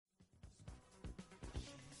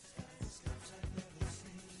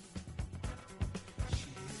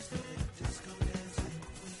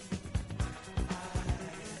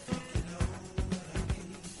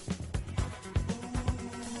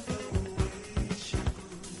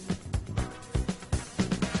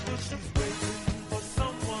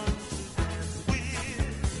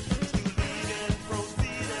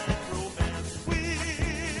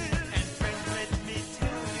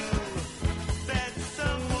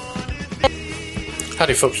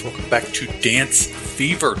Howdy, folks. Welcome back to Dance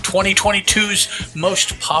Fever, 2022's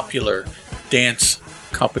most popular dance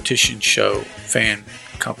competition show, fan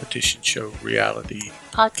competition show, reality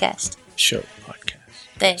podcast.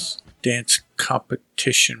 Dance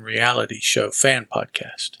competition reality show, fan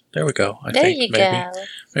podcast. There we go. There you go.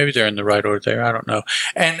 Maybe they're in the right order there. I don't know.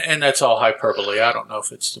 And that's all hyperbole. I don't know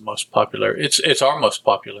if it's the most popular. It's our most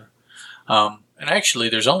popular. And actually,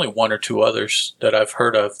 there's only one or two others that I've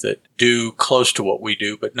heard of that do close to what we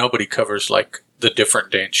do, but nobody covers like the different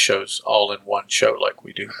dance shows all in one show like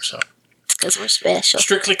we do. So, because we're special.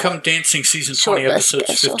 Strictly Come Dancing, season 20, episodes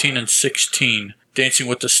special. 15 and 16. Dancing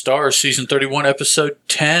with the Stars, season 31, episode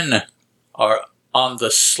 10 are on the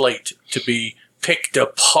slate to be picked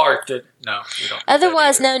apart. No, we don't.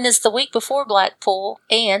 Otherwise known as the week before Blackpool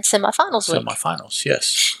and semifinals week. Semifinals,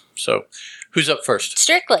 yes. So, who's up first?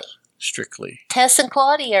 Strictly. Tess and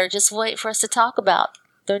Claudia are just waiting for us to talk about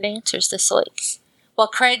their dancers this week. While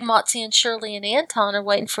Craig, Motzi, and Shirley and Anton are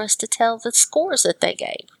waiting for us to tell the scores that they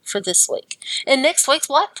gave for this week. And next week's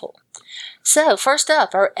Blackpool. So, first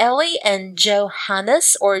up are Ellie and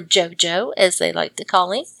Johannes, or JoJo, as they like to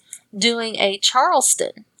call him, doing a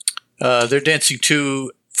Charleston. They're dancing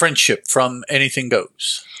to Friendship from Anything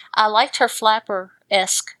Goes. I liked her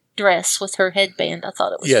flapper-esque dress with her headband. I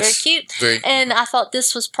thought it was very cute. And I thought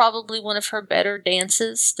this was probably one of her better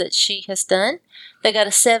dances that she has done. They got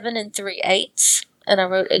a 7 3/8, and I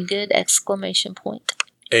wrote a good exclamation point.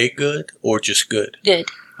 A good or just good? Good.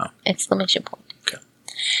 Oh. Exclamation point. Okay.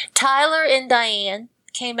 Tyler and Diane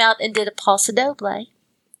came out and did a Paso Doble.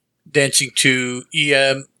 Dancing to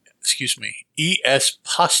E.S.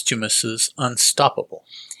 Posthumous's Unstoppable.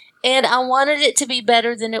 And I wanted it to be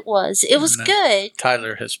better than it was. It was good.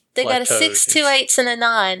 Tyler has They got a 6, 2, 8, and a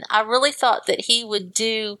 9. I really thought that he would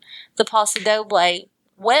do the Paso Doble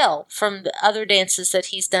well from the other dances that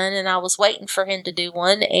he's done, and I was waiting for him to do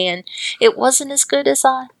one, and it wasn't as good as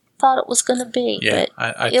I thought it was going to be. Yeah,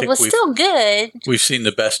 but I think it was still good. We've seen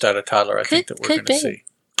the best out of Tyler, I think, that we're going to see.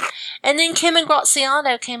 And then Kim and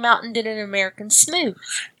Graziano came out and did an American Smooth.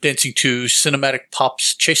 Dancing to Cinematic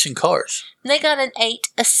Pop's Chasing Cars. And they got an 8,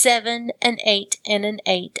 a 7, an 8, and an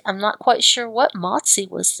 8. I'm not quite sure what Motzi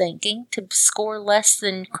was thinking to score less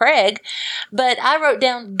than Craig, but I wrote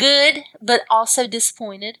down good, but also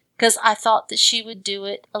disappointed, because I thought that she would do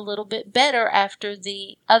it a little bit better after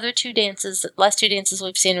the other two dances, the last two dances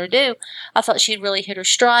we've seen her do. I thought she'd really hit her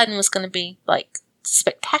stride and was going to be, like,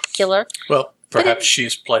 spectacular. Well, perhaps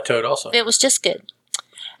she's plateaued also. It was just good.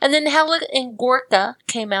 And then Helen and Gorka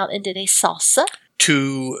came out and did a salsa.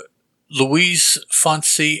 To Luis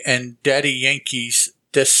Fonsi and Daddy Yankee's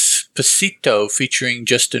Despacito featuring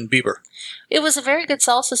Justin Bieber. It was a very good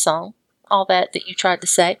salsa song, all that you tried to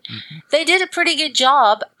say. Mm-hmm. They did a pretty good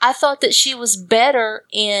job. I thought that she was better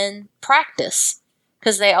in practice,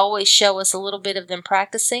 because they always show us a little bit of them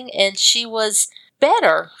practicing, and she was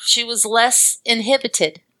better. She was less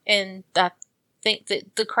inhibited, and I think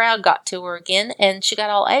that the crowd got to her again, and she got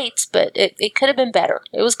all 8s, but it could have been better.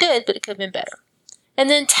 It was good, but it could have been better. And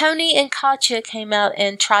then Tony and Katya came out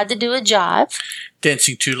and tried to do a jive.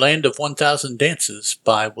 Dancing to Land of 1,000 Dances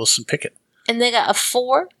by Wilson Pickett. And they got a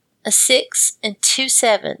 4, a 6, and 2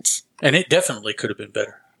 7s. And it definitely could have been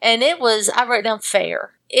better. And it was, I wrote down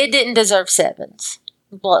fair. It didn't deserve 7s.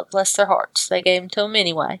 Bless their hearts. They gave them to them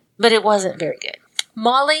anyway. But it wasn't very good.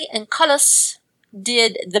 Molly and Carlos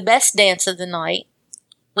did the best dance of the night,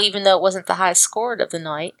 even though it wasn't the highest scored of the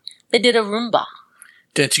night. They did a rumba.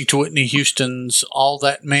 Dancing to Whitney Houston's All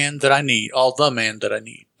the Man That I Need.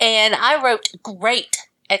 And I wrote great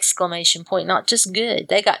exclamation point, not just good.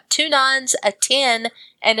 They got 2 9s, a 10,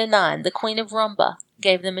 and a 9. The Queen of Rumba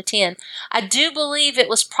gave them a 10. I do believe it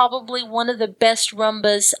was probably one of the best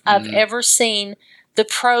rumbas I've ever seen the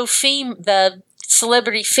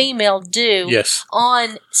celebrity female do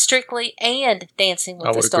on Strictly and Dancing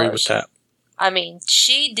with the Stars. I would agree with that. I mean,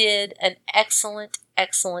 she did an excellent,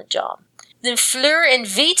 excellent job. Then Fleur and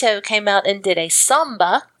Vito came out and did a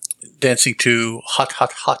samba. Dancing to Hot,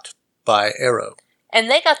 Hot, Hot by Arrow. And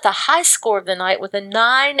they got the high score of the night with a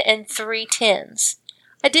 9 and 3 10s.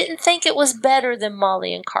 I didn't think it was better than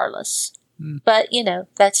Molly and Carlos. But,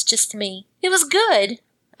 that's just me. It was good.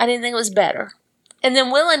 I didn't think it was better. And then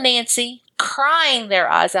Will and Nancy, crying their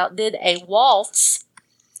eyes out, did a waltz.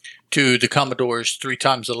 To the Commodores' 3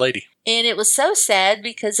 Times a Lady. And it was so sad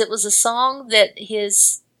because it was a song that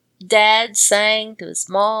his dad sang to his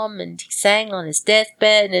mom, and he sang on his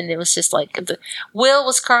deathbed, and it was just like Will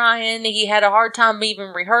was crying. He had a hard time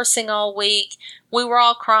even rehearsing all week. We were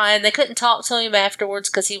all crying. They couldn't talk to him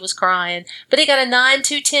afterwards because he was crying. But he got a 9,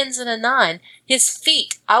 2 10s, and a 9. His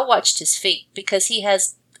feet, I watched his feet because he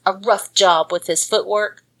has a rough job with his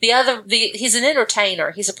footwork. He's an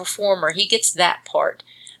entertainer. He's a performer. He gets that part.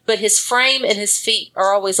 But his frame and his feet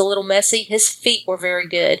are always a little messy. His feet were very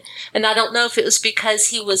good. And I don't know if it was because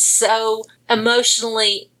he was so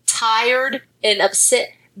emotionally tired and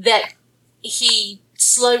upset that he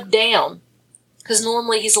slowed down. Because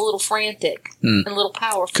normally he's a little frantic and a little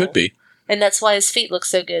powerful. Could be. And that's why his feet look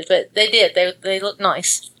so good. But they did. They look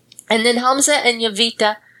nice. And then Hamza and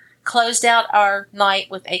Jowita closed out our night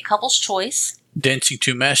with a couple's choice. Dancing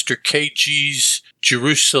to Master KG's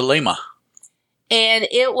Jerusalema. And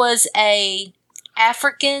it was a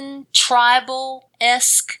African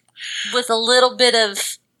tribal-esque with a little bit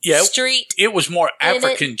of street. It was more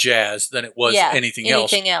African jazz than it was anything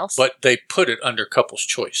else. But they put it under couple's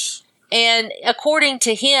choice. And according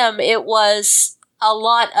to him, it was a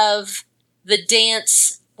lot of the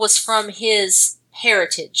dance was from his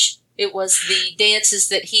heritage. It was the dances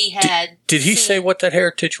that he had. Did he say what that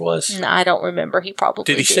heritage was? No, I don't remember. He probably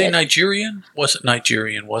did. Did he say Nigerian? Was it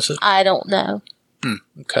Nigerian, was it? I don't know.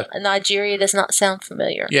 Okay. Nigeria does not sound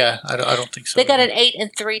familiar. Yeah, I don't think so. They got an 8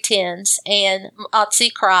 3/10, and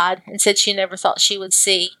Otzi cried and said she never thought she would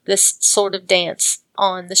see this sort of dance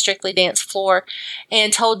on the Strictly Dance floor,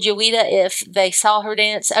 and told Jowita if they saw her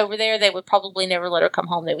dance over there, they would probably never let her come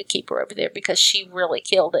home. They would keep her over there because she really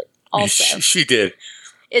killed it also. She did.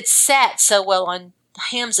 It sat so well on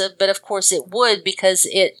Hamza, but of course it would because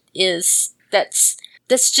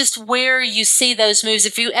that's just where you see those moves.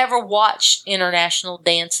 If you ever watch international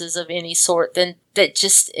dances of any sort, then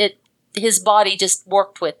his body just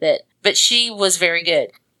worked with it. But she was very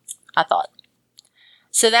good, I thought.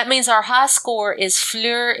 So that means our high score is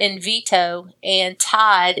Fleur and Vito, and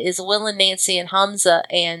tied is Will and Nancy and Hamza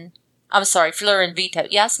Fleur and Vito.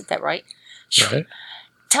 Yeah, I said that right. Right.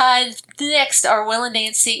 Tied next are Will and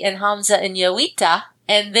Nancy and Hamza and Jowita,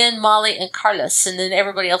 and then Molly and Carlos, and then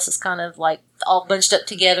everybody else is kind of like all bunched up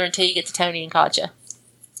together until you get to Tony and Katja.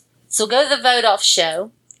 So go to the vote-off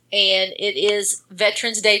show, and it is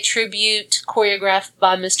Veterans Day tribute choreographed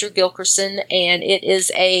by Mr. Gilkerson, and it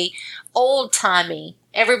is a old-timey,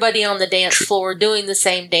 everybody on the dance floor doing the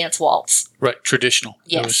same dance waltz. Right, traditional.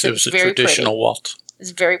 Yes, it was a traditional waltz.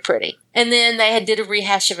 It's very pretty. And then they did a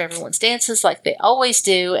rehash of everyone's dances like they always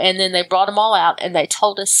do, and then they brought them all out, and they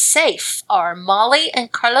told us safe are Molly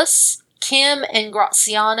and Carlos, Kim and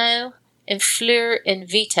Graziano, and Fleur and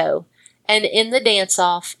Vito. And in the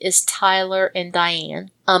dance-off is Tyler and Diane.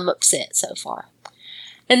 I'm upset so far.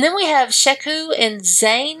 And then we have Sheku and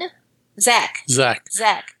Zach.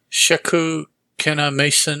 Sheku, Kenna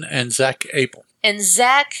Mason, and Zach Abel. And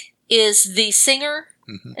Zach is the singer,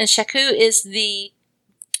 and Sheku is the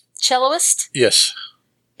celloist. Yes.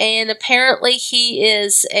 And apparently he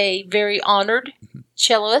is a very honored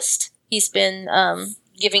celloist. He's been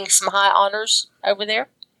giving some high honors over there.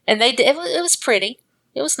 And it was pretty.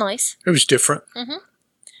 It was nice. It was different.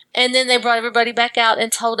 And then they brought everybody back out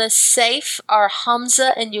and told us safe are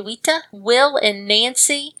Hamza and Jowita, Will and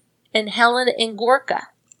Nancy, and Helen and Gorka.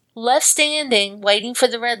 Left standing, waiting for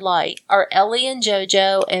the red light, are Ellie and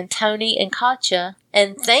JoJo and Tony and Katja.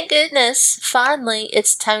 And thank goodness, finally,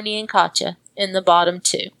 it's Tony and Katja in the bottom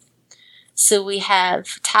two. So we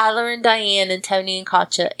have Tyler and Diane and Tony and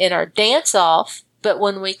Katja in our dance-off. But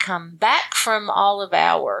when we come back from all of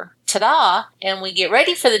our ta-da and we get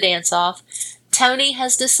ready for the dance-off, Tony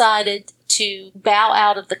has decided to bow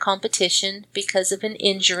out of the competition because of an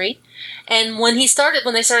injury. And when they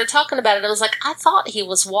started talking about it, I was like, I thought he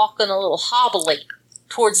was walking a little hobbly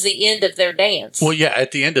towards the end of their dance. Well, yeah,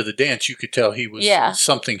 at the end of the dance, you could tell he was,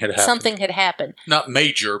 something had happened. Something had happened. Not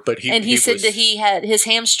major, but he said that he had, his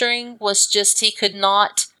hamstring was just, he could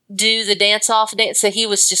not do the dance-off dance, so he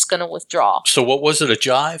was just going to withdraw. So what was it, a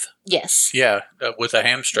jive? Yes. Yeah, with a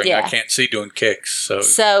hamstring. Yeah. I can't see doing kicks.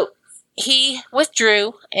 So he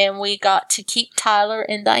withdrew, and we got to keep Tyler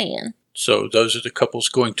and Diane. So those are the couples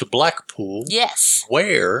going to Blackpool. Yes.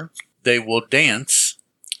 Where they will dance.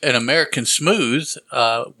 An American Smooth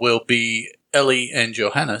will be Ellie and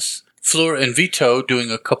Johannes. Fleur and Vito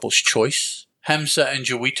doing a couple's choice. Hamza and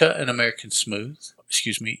Jowita, an American Smooth.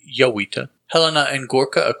 Jowita. Helena and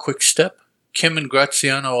Gorka, a quick step. Kim and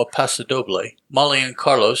Graziano, a paso doble. Molly and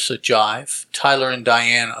Carlos, a jive. Tyler and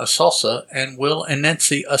Diane, a salsa. And Will and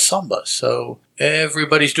Nancy, a samba. So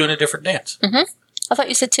everybody's doing a different dance. I thought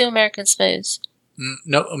you said 2 American Smooths.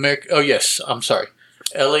 No, oh yes, I'm sorry.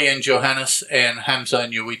 Ellie and Johannes and Hamza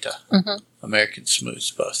and Jowita. American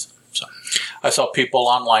Smooths both. So I saw people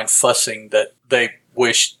online fussing that they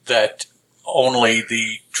wished that only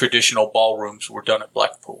the traditional ballrooms were done at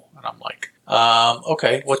Blackpool. And I'm like,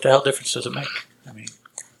 okay, what the hell difference does it make? I mean,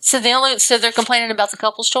 so they're complaining about the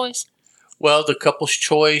couple's choice? Well, the couple's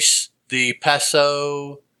choice, the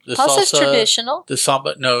paso, the Paso's salsa, traditional. the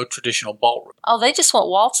samba, no, traditional ballroom. Oh, they just want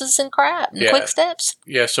waltzes and crap and Yeah. quick steps.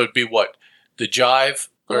 Yeah, so it'd be what? The jive?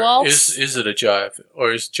 The Or waltz? Is it a jive?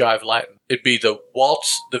 Or is jive Latin? It'd be the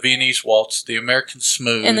waltz, the Viennese waltz, the American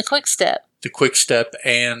smooth, And the quick step. the quick step,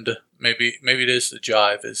 and maybe it is the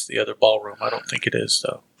jive is the other ballroom. I don't think it is,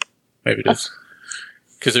 though. Maybe it is.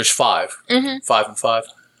 Because there's 5. Mm-hmm. 5 and 5.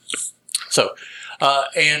 So,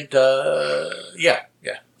 yeah.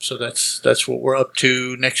 So that's what we're up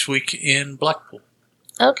to next week in Blackpool.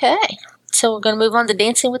 Okay. So we're going to move on to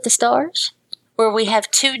Dancing with the Stars, where we have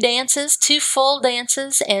 2 dances, 2 full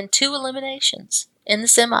dances, and 2 eliminations in the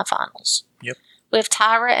semifinals. Yep. We have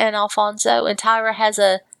Tyra and Alfonso, and Tyra has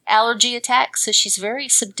a allergy attack, so she's very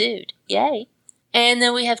subdued. Yay. And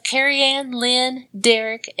then we have Carrie Ann, Lynn,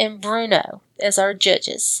 Derek, and Bruno as our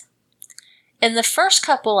judges. And the first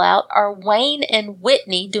couple out are Wayne and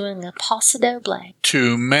Whitney doing a Paso Doble.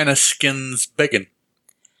 To Maneskin's Beggin'.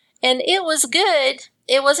 And it was good.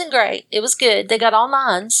 It wasn't great. It was good. They got all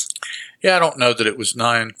 9s. Yeah, I don't know that it was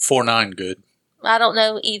 4-9 good. I don't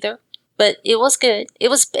know either, but it was good. It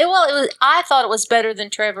was. I thought it was better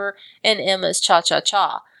than Trevor and Emma's Cha Cha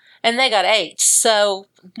Cha, and they got 8s. So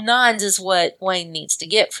 9s is what Wayne needs to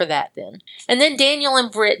get for that then. And then Daniel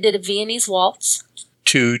and Britt did a Viennese waltz,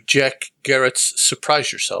 To Jack Garrett's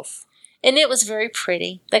Surprise Yourself. and it was very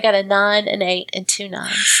pretty. They got a 9, an 8, and 2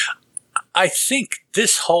 9s. I think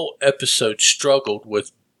this whole episode struggled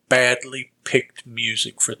with badly picked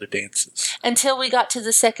music for the dances. Until we got to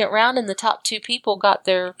the second round, and the top 2 people got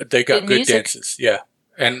their They got good music. dances, yeah.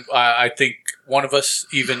 And I think one of us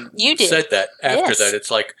even You did. said that after Yes. that.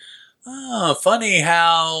 It's like, oh, funny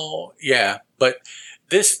how, yeah. But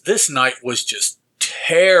this night was just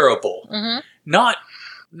terrible. Mm-hmm.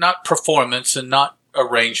 Not performance and not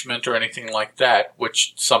arrangement or anything like that,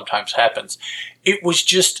 which sometimes happens. It was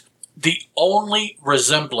just the only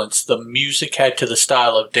resemblance the music had to the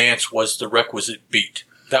style of dance was the requisite beat.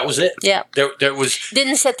 That was it. Yeah. There was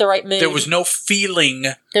Didn't set the right mood. there was no feeling.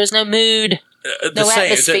 There was no mood. The No same.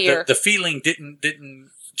 atmosphere. The feeling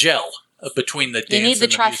didn't gel between the dance. You need the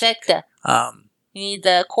and the music. trifecta. You need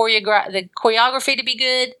the choreography to be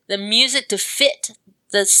good, the music to fit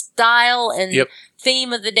the style and Yep.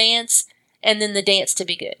 theme of the dance, and then the dance to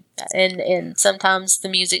be good. And sometimes the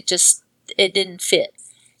music just, it didn't fit.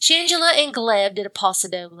 Shangela and Gleb did a Paso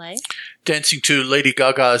Doble, Dancing to Lady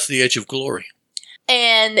Gaga's The Edge of Glory.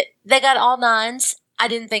 and they got all 9s. I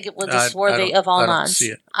didn't think it was worthy of all I don't 9s. see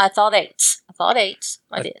it. I thought 8s.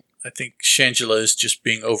 I did. I think Shangela is just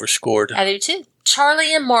being overscored. I do too.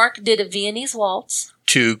 Charlie and Mark did a Viennese waltz.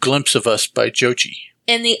 To Glimpse of Us by Joji.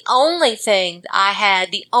 And the only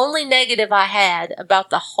negative I had about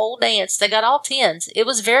the whole dance, they got all 10s. It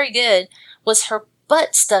was very good, was her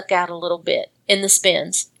butt stuck out a little bit in the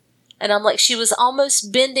spins. And I'm like, she was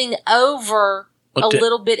almost bending over a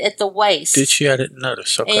little bit at the waist. Did she? I didn't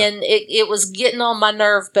notice. Okay. And it was getting on my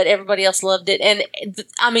nerve, but everybody else loved it. And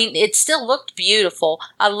I mean, it still looked beautiful.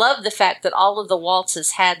 I love the fact that all of the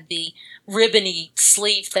waltzes had the ribbony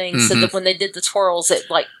sleeve things, so that when they did the twirls, it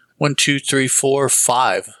like 1, 2, 3, 4,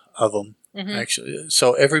 5 of them actually.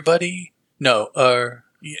 So everybody,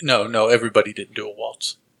 everybody didn't do a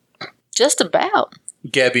waltz. just about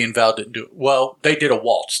Gabby and Val didn't do it. Well, they did a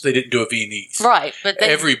waltz. They didn't do a Viennese. right. But they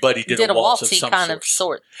Everybody did a waltz of waltzy some kind sort. of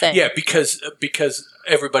sort thing. Yeah, because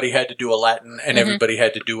everybody had to do a Latin and everybody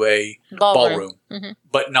had to do a Ballroom. ballroom,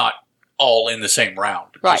 but not all in the same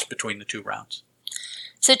round, Right. just between the 2 rounds.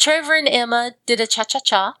 So Trevor and Emma did a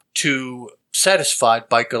cha-cha-cha, To Satisfied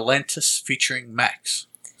by Galantis featuring Max.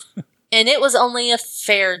 and it was only a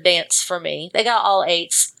fair dance for me. They got all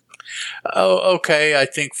 8s. Oh, okay. I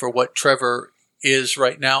think for what Trevor is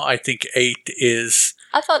right now, I think 8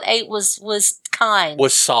 I thought 8 was kind.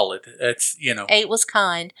 was solid. That's 8 was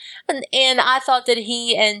kind. And I thought that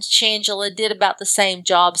he and Shangela did about the same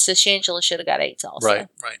job, so Shangela should have got 8s also. right.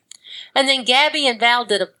 And then Gabby and Val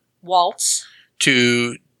did a waltz,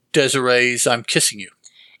 To Desiree's I'm Kissing You.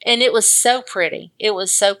 and it was so pretty. It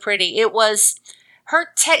was so pretty. It was her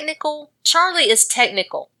technical. Charlie is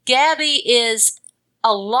technical. Gabby is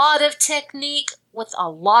a lot of technique with a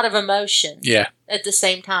lot of emotion. Yeah. At the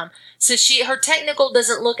same time. So her technical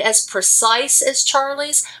doesn't look as precise as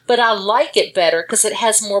Charlie's, but I like it better because it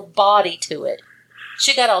has more body to it.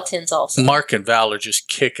 She got all 10s also. Mark and Val are just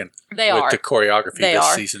kicking They with are. the choreography They this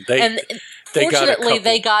are. season. And they got a fortunately,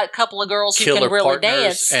 they couple got a couple of girls who killer can really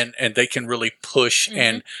partners dance. and they can really push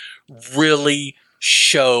and really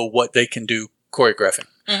show what they can do choreographing.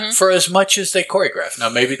 For as much as they choreograph. Now,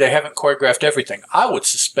 maybe they haven't choreographed everything. I would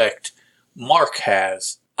suspect Mark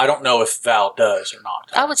has. I don't know if Val does or not.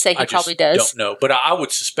 I would say he I just probably does. don't know. But I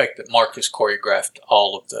would suspect that Mark has choreographed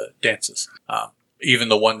all of the dances, even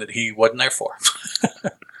the one that he wasn't there for.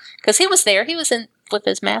 Because he was there. He was in with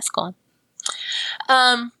his mask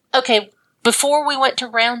on. Okay, before we went to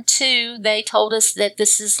round 2, they told us that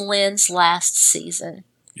this is Lynn's last season.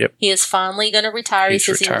 Yep. He is finally going to retire. He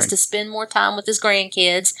says he wants to spend more time with his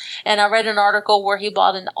grandkids. And I read an article where he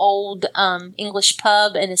bought an old English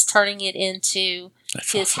pub and is turning it into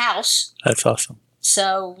his house. That's awesome.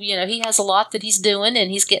 So, he has a lot that he's doing, and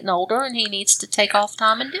he's getting older, and he needs to take off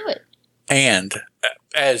time and do it. And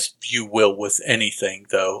as you will with anything,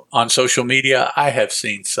 though, on social media, I have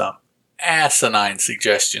seen some asinine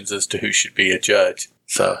suggestions as to who should be a judge.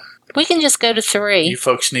 So we can just go to 3. You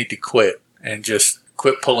folks need to quit and just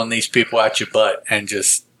quit pulling these people out your butt and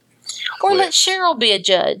just quit. Or let Cheryl be a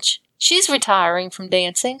judge. She's retiring from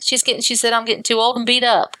dancing. She said, I'm getting too old and beat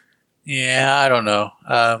up. Yeah, I don't know.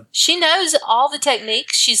 She knows all the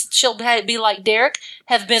techniques. She'll be like Derek,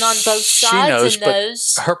 have been on both sides and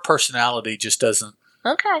knows. But her personality just doesn't.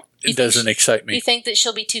 Okay. It doesn't excite me. You think that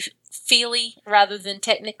she'll be too feely rather than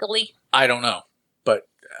technically? I don't know, but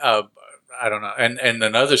I don't know. And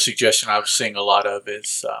another suggestion I was seeing a lot of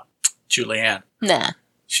is Julianne. Nah.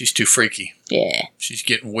 She's too freaky. Yeah. She's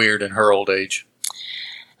getting weird in her old age.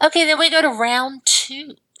 Okay, then we go to round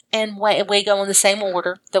 2. And we go in the same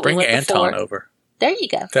order that we went before. Bring Anton over. There you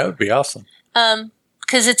go. That would be awesome.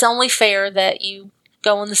 Because it's only fair that you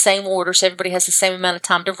go in the same order so everybody has the same amount of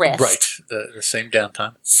time to rest. Right. The same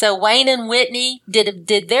downtime. So Wayne and Whitney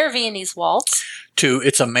did their Viennese waltz. To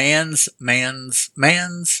It's a Man's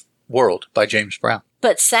World by James Brown.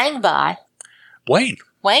 But sang by Wayne.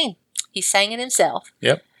 He sang it himself.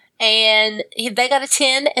 Yep. And they got a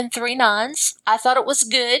 10 and 3 nines. I thought it was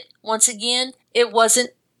good. Once again, it wasn't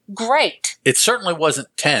great. It certainly wasn't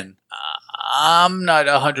 10. I'm not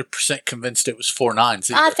 100% convinced it was 4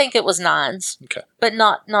 nines either. I think it was 9s. Okay. But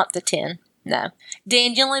not the 10. No.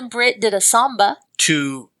 Daniel and Britt did a samba.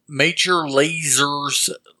 To Major Laser's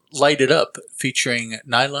Light It Up, featuring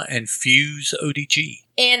Nyla and Fuse ODG.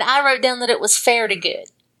 And I wrote down that it was fair to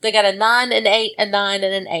good. They got a 9, an 8, a 9,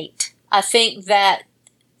 and an 8. I think that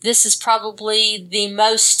this is probably the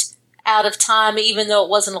most out of time, even though it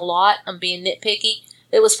wasn't a lot. I'm being nitpicky.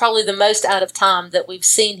 It was probably the most out of time that we've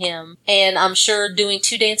seen him. And I'm sure doing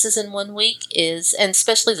 2 dances in 1 week is, and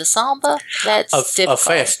especially the samba, that's difficult. A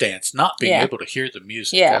fast dance, not being able to hear the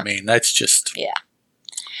music. Yeah. I mean, that's just... Yeah.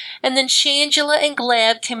 And then Shangela and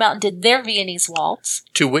Gleb came out and did their Viennese waltz.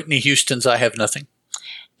 To Whitney Houston's I Have Nothing.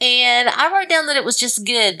 And I wrote down that it was just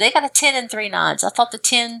good. They got a 10 and 3 nines. I thought the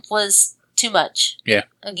 10 was too much. Yeah.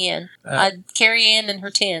 Again, Carrie Ann and her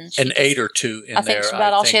 10. An 8 or 2 in there. I think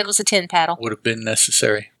about all she had was a 10 paddle. Would have been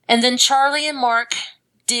necessary. And then Charlie and Mark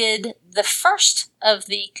did the first of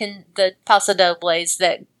the Paso Dobles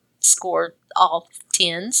that scored all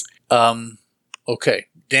 10s. Okay.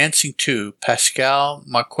 Dancing to Pascal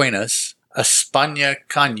Marquenas, España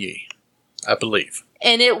Cañe, I believe.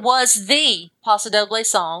 And it was the Paso Doble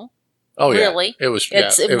song. Oh, yeah. Really. It was,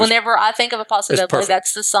 whenever I think of a Paso Doble, perfect.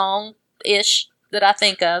 That's the song-ish that I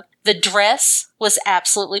think of. The dress was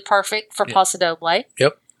absolutely perfect for Paso Doble.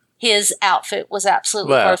 Yep. His outfit was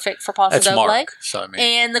absolutely perfect for Paso Doble. Mark, so I mean,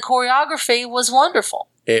 and the choreography was wonderful.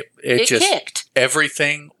 It just kicked.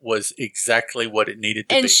 Everything was exactly what it needed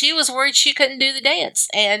to be. And she was worried she couldn't do the dance,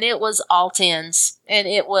 and it was all 10s, and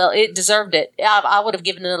it deserved it. I would have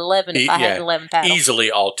given it an 11 if I had an 11 paddle.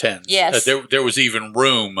 Easily all 10s. Yes. There was even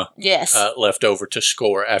room left over to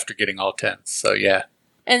score after getting all 10s. So yeah.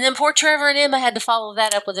 And then poor Trevor and Emma had to follow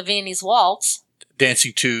that up with a Viennese waltz.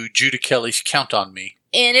 Dancing to Judah Kelly's Count on Me.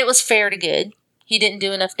 And it was fair to good. He didn't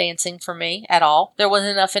do enough dancing for me at all. There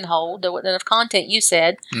wasn't enough in hold. There wasn't enough content, you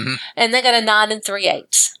said. Mm-hmm. And they got a 9 and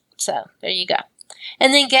 3/8. So, there you go.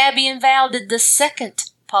 And then Gabby and Val did the second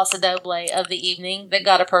Paso Doble of the evening that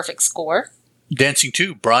got a perfect score. Dancing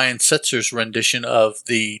to Brian Setzer's rendition of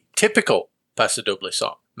the typical Paso Doble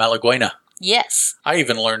song, Malaguena. Yes. I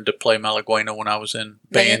even learned to play Malaguena when I was in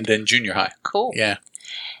band in junior high. Cool. Yeah.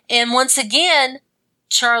 And once again,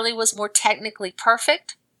 Charlie was more technically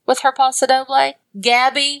perfect with her Paso Doble.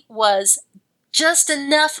 Gabby was just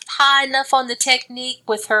high enough on the technique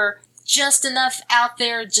with her just enough out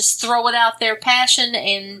there, just throw it out there, passion,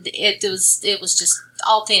 and it was just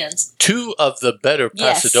all 10s. 2 of the better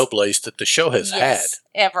Paso Dobles that the show has had.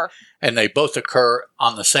 Ever. And they both occur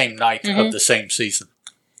on the same night of the same season.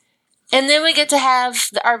 And then we get to have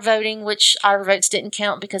our voting, which our votes didn't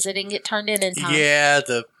count because they didn't get turned in time. Yeah,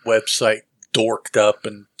 the website dorked up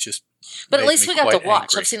and just But at made least me we got to quite watch.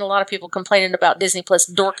 angry. I've seen a lot of people complaining about Disney Plus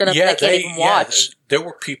dorking up. They can't even watch. There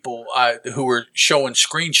were people who were showing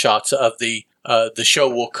screenshots of the show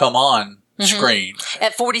will come on screen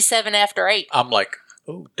At 47 after 8. I'm like,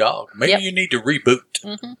 oh, dog, maybe you need to reboot.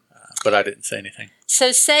 But I didn't say anything.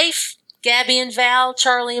 So safe, Gabby and Val,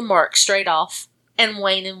 Charlie and Mark straight off, and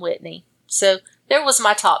Wayne and Whitney. So there was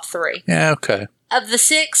my top 3. Yeah, okay. Of the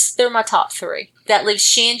 6, they're my top 3. That leaves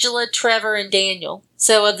Shangela, Trevor, and Daniel.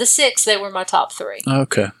 So of the 6, they were my top 3.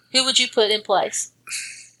 Okay. Who would you put in place?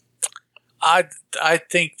 I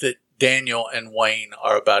think that Daniel and Wayne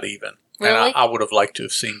are about even. Really? And I would have liked to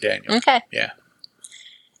have seen Daniel. Okay. Yeah.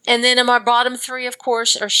 And then in my bottom 3, of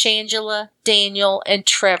course, are Shangela, Daniel, and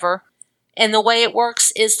Trevor. And the way it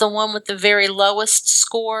works is the one with the very lowest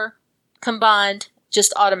score combined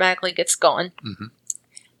just automatically gets gone.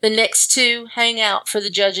 The next 2 hang out for the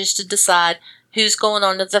judges to decide who's going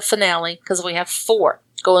on to the finale, because we have 4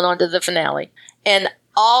 going on to the finale. And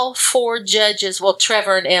all 4 judges, well,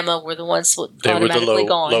 Trevor and Emma were the ones automatically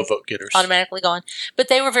gone. Low vote getters. Automatically gone. But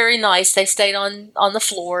they were very nice. They stayed on the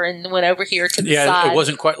floor and went over here to the side. Yeah, it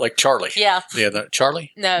wasn't quite like Charlie. Yeah. Yeah,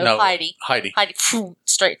 Charlie? No, Heidi. Heidi.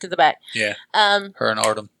 Straight to the back. Yeah. Her and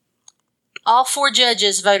Artem. All 4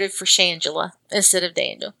 judges voted for Shangela instead of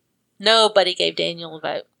Daniel. Nobody gave Daniel a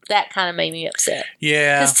vote. That kind of made me upset.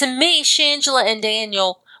 Yeah. Because to me, Shangela and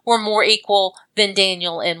Daniel were more equal than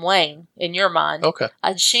Daniel and Wayne, in your mind. Okay.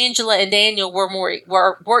 Shangela and Daniel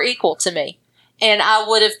were equal to me. And I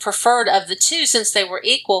would have preferred of the 2, since they were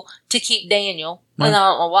equal, to keep Daniel. And I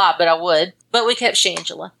don't know why, but I would. But we kept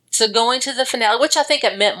Shangela. So going to the finale, which I think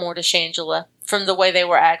it meant more to Shangela from the way they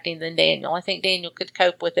were acting than Daniel. I think Daniel could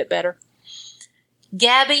cope with it better.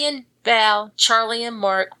 Gabby and Val, Charlie and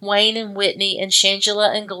Mark, Wayne and Whitney, and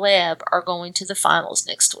Shangela and Gleb are going to the finals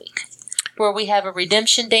next week, where we have a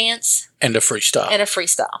redemption dance and a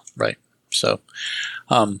freestyle. Right. So,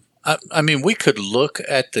 I mean, we could look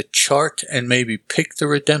at the chart and maybe pick the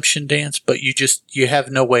redemption dance, but you have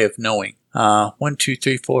no way of knowing. 1, 2,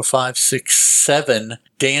 3, 4, 5, 6, 7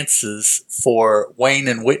 dances for Wayne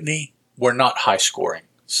and Whitney were not high scoring.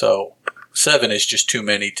 So 7 is just too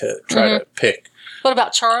many to try to pick. What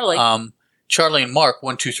about Charlie? Charlie and Mark,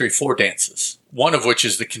 1, 2, 3, 4 dances. One of which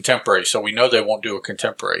is the contemporary, so we know they won't do a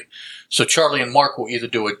contemporary. So Charlie and Mark will either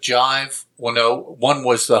do a jive. Well, no, one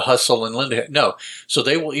was the hustle and Linda. No, so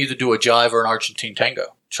they will either do a jive or an Argentine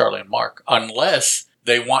tango, Charlie and Mark, unless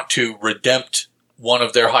they want to redempt one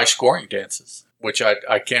of their high-scoring dances, which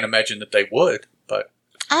I can't imagine that they would. But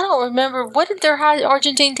I don't remember. What did their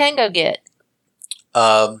Argentine tango get?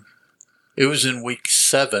 It was in week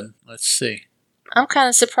 7. Let's see. I'm kind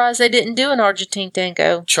of surprised they didn't do an Argentine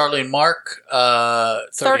tango. Charlie and Mark,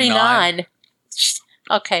 39.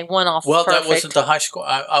 Okay, one off. Well, perfect. that wasn't the high score.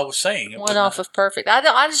 I was saying one off of perfect.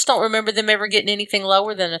 I just don't remember them ever getting anything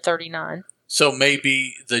lower than a 39. So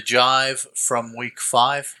maybe the jive from week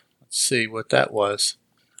 5. Let's see what that was.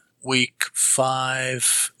 Week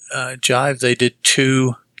 5 jive. They did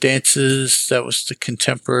 2 dances. That was the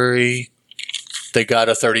contemporary. They got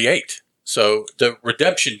a 38. So the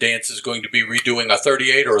redemption dance is going to be redoing a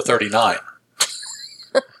 38 or a 39.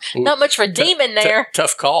 Not much redeeming there.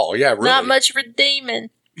 Tough call. Yeah, really. Not much redeeming.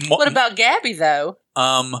 What about Gabby, though?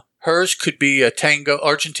 Hers could be a tango,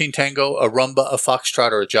 Argentine tango, a rumba, a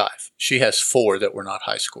foxtrot, or a jive. She has 4 that were not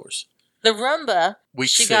high scores. The rumba,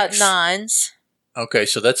 she got 9s. Okay,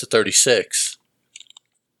 so that's a 36.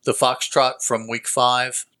 The foxtrot from week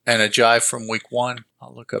 5 and a jive from week 1.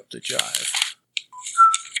 I'll look up the jive.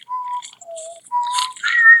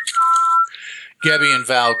 Gabby and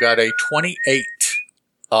Val got a 28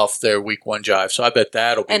 off their week 1 jive, so I bet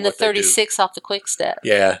that'll be and what the 36 off the quick step.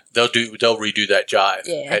 Yeah, they'll redo that jive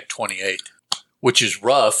at 28, which is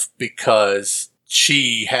rough because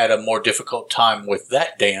she had a more difficult time with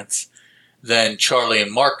that dance than Charlie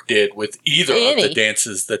and Mark did with either of the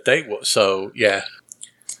dances that they were. So yeah,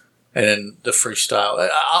 and then the freestyle.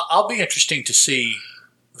 I'll be interesting to see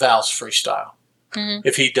Val's freestyle. Mm-hmm.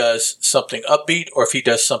 If he does something upbeat or if he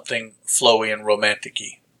does something flowy and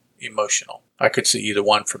romantic-y, emotional. I could see either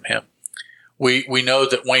one from him. We know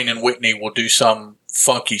that Wayne and Whitney will do some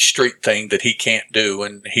funky street thing that he can't do,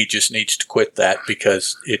 and he just needs to quit that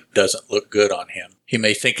because it doesn't look good on him. He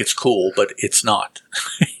may think it's cool, but it's not.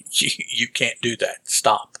 You can't do that.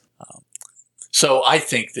 Stop. So I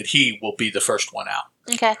think that he will be the first one out.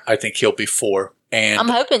 Okay. I think he'll be 4. And I'm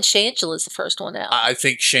hoping Shangela's the first one out. I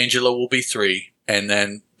think Shangela will be 3. And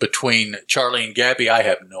then between Charlie and Gabby, I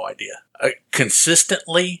have no idea.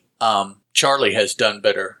 Consistently, Charlie has done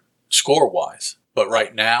better score-wise. But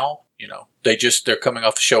right now, they're coming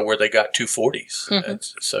off a show where they got 240s. Mm-hmm.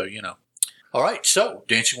 So, All right, so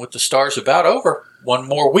Dancing with the Stars about over. One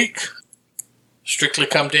more week. Strictly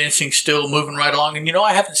Come Dancing still moving right along. And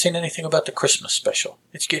I haven't seen anything about the Christmas special.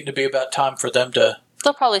 It's getting to be about time for them to...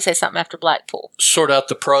 They'll probably say something after Blackpool. Sort out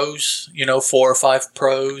the pros, 4 or 5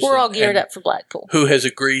 pros. We're all geared up for Blackpool. Who has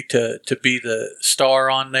agreed to be the star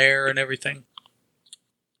on there and everything.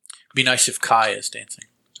 Be nice if Kai is dancing.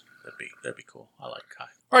 That'd be cool. I like Kai.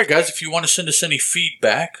 All right, guys, if you want to send us any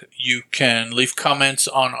feedback, you can leave comments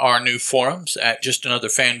on our new forums at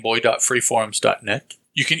justanotherfanboy.freeforums.net.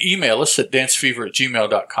 You can email us at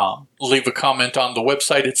dancefever@gmail.com. Leave a comment on the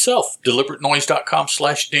website itself,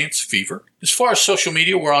 deliberatenoise.com/dancefever. As far as social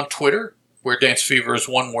media, we're on Twitter, where Dance Fever is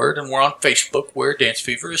 1 word, and we're on Facebook, where Dance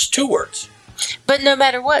Fever is 2 words. But no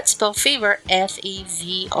matter what, spell fever,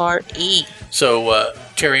 F-E-V-R-E. So,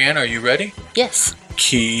 Terry Ann, are you ready? Yes.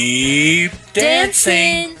 Keep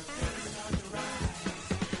dancing.